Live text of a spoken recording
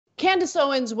Candace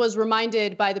Owens was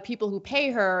reminded by the people who pay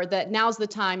her that now's the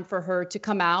time for her to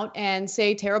come out and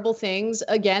say terrible things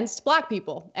against Black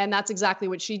people. And that's exactly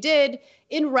what she did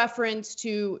in reference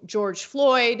to George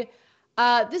Floyd.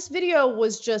 This video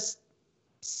was just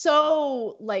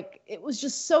so, it was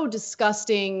just so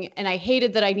disgusting. And I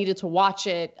hated that I needed to watch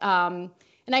it. And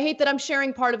I hate that I'm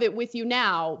sharing part of it with you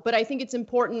now. But I think it's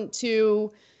important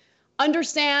to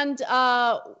understand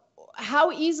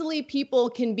how easily people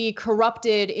can be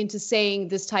corrupted into saying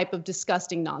this type of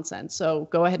disgusting nonsense. So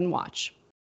go ahead and watch.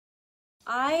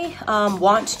 I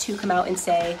want to come out and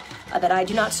say that I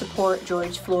do not support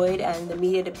George Floyd and the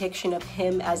media depiction of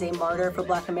him as a martyr for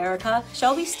Black America.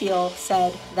 Shelby Steele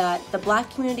said that the Black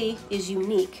community is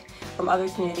unique from other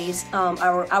communities.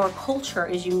 Our culture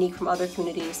is unique from other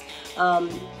communities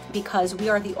because we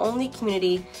are the only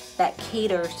community that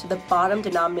caters to the bottom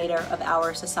denominator of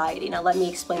our society. Now let me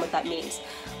explain what that means.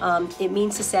 It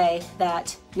means to say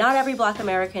that not every Black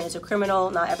American is a criminal,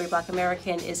 not every Black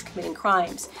American is committing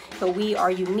crimes, but we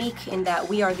are unique in that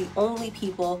we are the only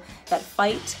people that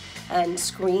fight and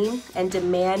scream and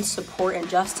demand support and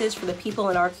justice for the people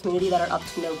in our community that are up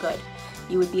to no good.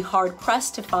 You would be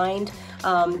hard-pressed to find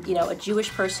a Jewish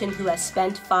person who has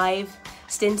spent 5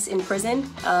 stints in prison,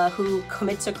 who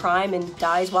commits a crime and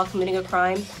dies while committing a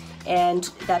crime, and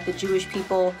that the Jewish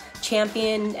people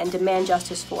champion and demand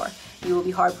justice for. You will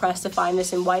be hard-pressed to find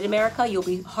this in white America. You'll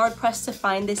be hard-pressed to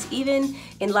find this even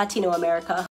in Latino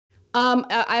America.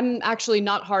 I'm actually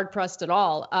not hard-pressed at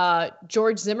all.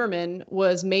 George Zimmerman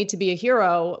was made to be a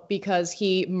hero because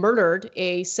he murdered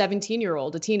a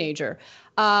 17-year-old, a teenager.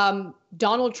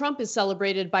 Donald Trump is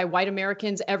celebrated by white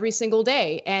Americans every single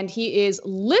day, and he is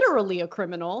literally a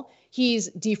criminal. He's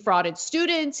defrauded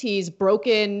students. He's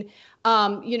broken,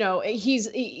 he's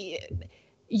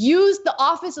used the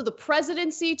office of the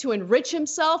presidency to enrich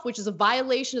himself, which is a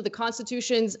violation of the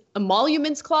Constitution's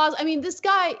emoluments clause. I mean, this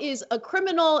guy is a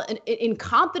criminal, an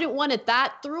incompetent one at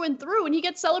that, through and through, and he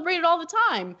gets celebrated all the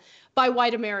time by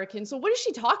white Americans. So what is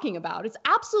she talking about? It's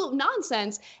absolute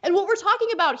nonsense. And what we're talking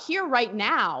about here right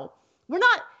now, we're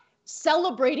not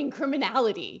celebrating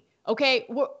criminality, okay?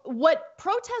 What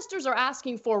protesters are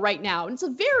asking for right now, and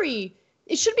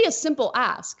it should be a simple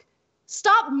ask.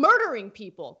 Stop murdering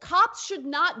people. Cops should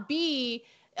not be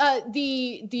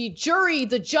the jury,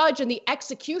 the judge, and the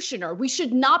executioner. We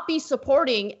should not be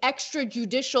supporting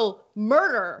extrajudicial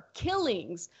murder,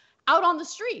 killings out on the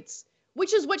streets,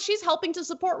 which is what she's helping to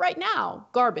support right now.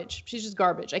 Garbage. She's just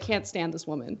garbage. I can't stand this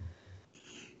woman.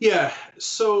 Yeah.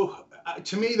 So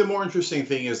to me, the more interesting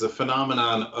thing is the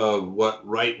phenomenon of what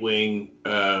right-wing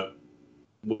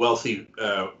wealthy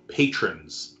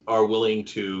patrons are willing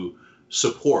to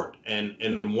support and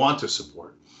want to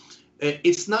support.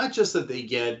 It's not just that they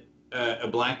get a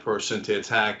Black person to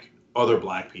attack other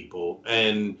Black people,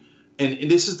 and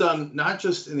this is done not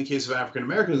just in the case of African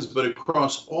Americans, but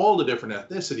across all the different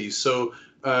ethnicities. So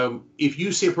if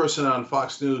you see a person on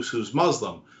Fox News who's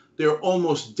Muslim, they're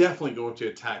almost definitely going to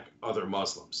attack other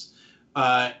Muslims.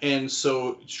 And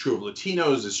so it's true of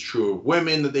Latinos, it's true of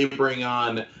women that they bring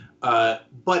on,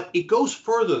 but it goes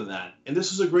further than that. And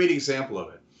this is a great example of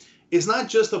it. It's not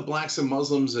just that Blacks and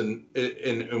Muslims and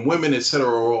women, et cetera,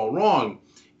 are all wrong.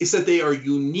 It's that they are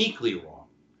uniquely wrong.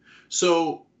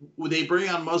 So they bring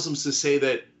on Muslims to say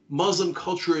that Muslim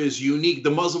culture is unique, the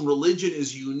Muslim religion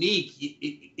is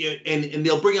unique, and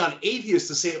they'll bring on atheists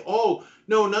to say, oh,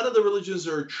 no, none of the religions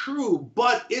are true,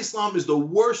 but Islam is the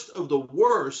worst of the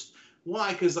worst.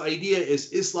 Why? Because the idea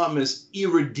is Islam is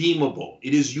irredeemable.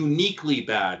 It is uniquely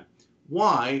bad.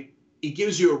 Why? It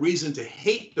gives you a reason to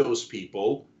hate those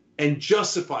people and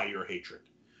justify your hatred.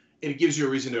 And it gives you a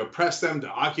reason to oppress them, to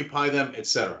occupy them,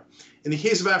 etc. In the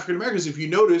case of African Americans, if you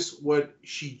notice, what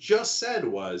she just said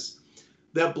was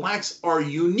that Blacks are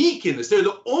unique in this. They're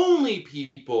the only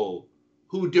people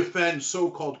who defend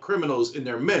so-called criminals in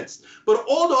their midst. But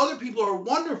all the other people are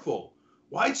wonderful.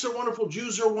 Whites are wonderful,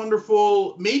 Jews are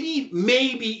wonderful, maybe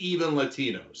even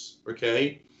Latinos,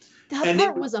 okay? That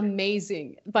part was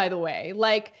amazing, by the way.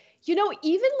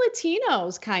 Even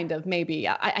Latinos kind of, maybe.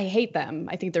 I hate them.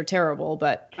 I think they're terrible,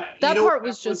 but that part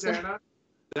was just...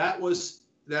 That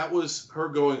was her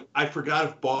going, I forgot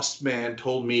if Boss Man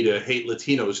told me to hate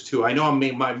Latinos too. I know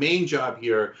my main job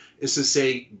here is to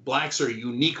say Blacks are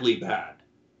uniquely bad,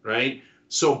 right?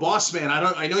 So Boss Man,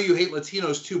 I know you hate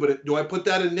Latinos too, but do I put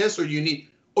that in this, or you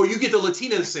get the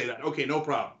Latina to say that? Okay, no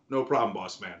problem,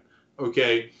 Boss Man.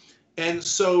 Okay, and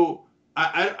so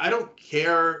I don't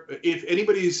care if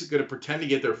anybody's going to pretend to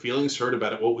get their feelings hurt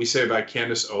about what we say about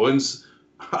Candace Owens.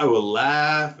 I will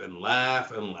laugh and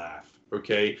laugh and laugh.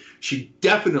 Okay, she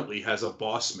definitely has a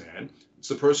boss man. It's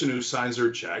the person who signs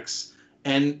her checks,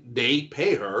 and they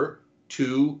pay her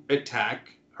to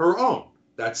attack her own.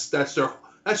 That's their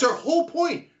whole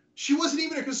point. She wasn't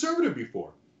even a conservative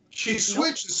before. She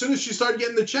switched as soon as she started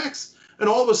getting the checks, and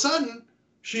all of a sudden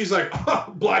she's like,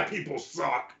 oh, black people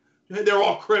suck. They're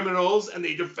all criminals, and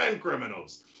they defend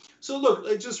criminals. So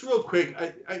look, just real quick,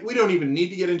 we don't even need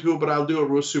to get into it, but I'll do it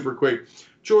real super quick.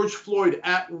 George Floyd,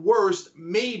 at worst,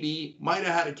 maybe might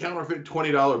have had a counterfeit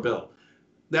 $20 bill.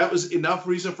 That was enough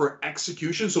reason for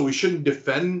execution, so we shouldn't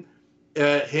defend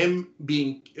him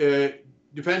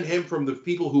from the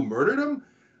people who murdered him.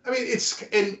 I mean, it's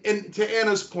and to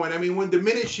Anna's point, I mean, when the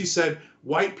minute she said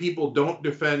white people don't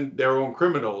defend their own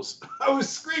criminals, I was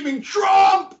screaming,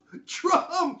 Trump,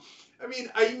 Trump. I mean,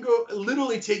 I can go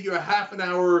literally take you a half an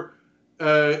hour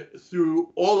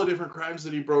through all the different crimes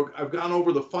that he broke. I've gone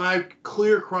over the 5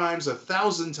 clear crimes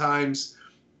 1,000 times,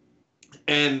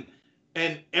 and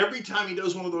every time he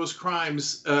does one of those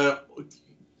crimes,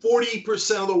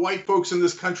 40% of the white folks in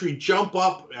this country jump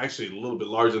up, actually a little bit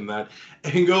larger than that,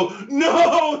 and go,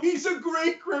 no, he's a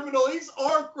great criminal. He's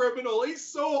our criminal. He's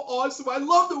so awesome. I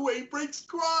love the way he breaks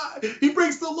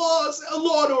the laws.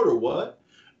 Law and order. What?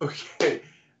 Okay.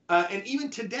 And even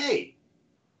today,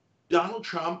 Donald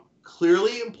Trump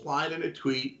clearly implied in a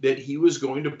tweet that he was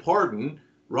going to pardon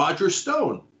Roger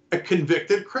Stone, a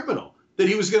convicted criminal, that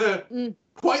he was going to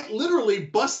quite literally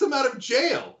bust him out of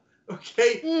jail.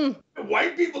 Okay,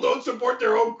 white people don't support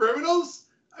their own criminals?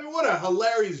 I mean, what a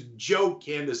hilarious joke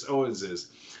Candace Owens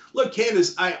is. Look,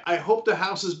 Candace, I hope the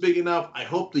house is big enough. I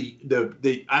hope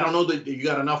the I don't know that you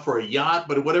got enough for a yacht,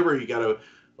 but whatever, you got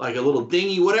like a little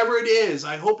dinghy, whatever it is,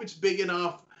 I hope it's big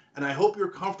enough, and I hope you're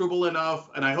comfortable enough,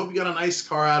 and I hope you got a nice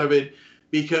car out of it,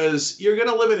 because you're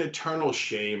gonna live in eternal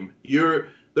shame. You're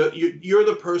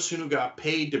the person who got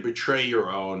paid to betray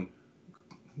your own.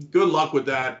 Good luck with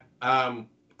that.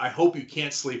 I hope you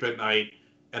can't sleep at night,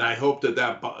 and I hope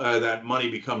that money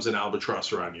becomes an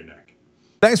albatross around your neck.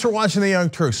 Thanks for watching The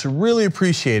Young Turks. Really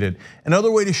appreciate it.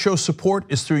 Another way to show support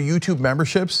is through YouTube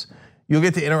memberships. You'll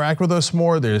get to interact with us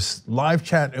more. There's live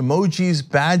chat emojis,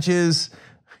 badges.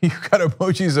 You've got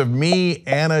emojis of me,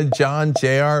 Anna, John,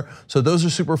 JR. So those are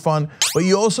super fun. But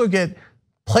you also get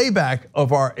playback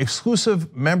of our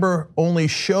exclusive member-only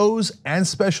shows and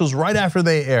specials right after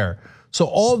they air. So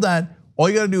all of that, all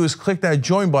you gotta do is click that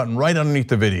join button right underneath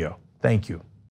the video. Thank you.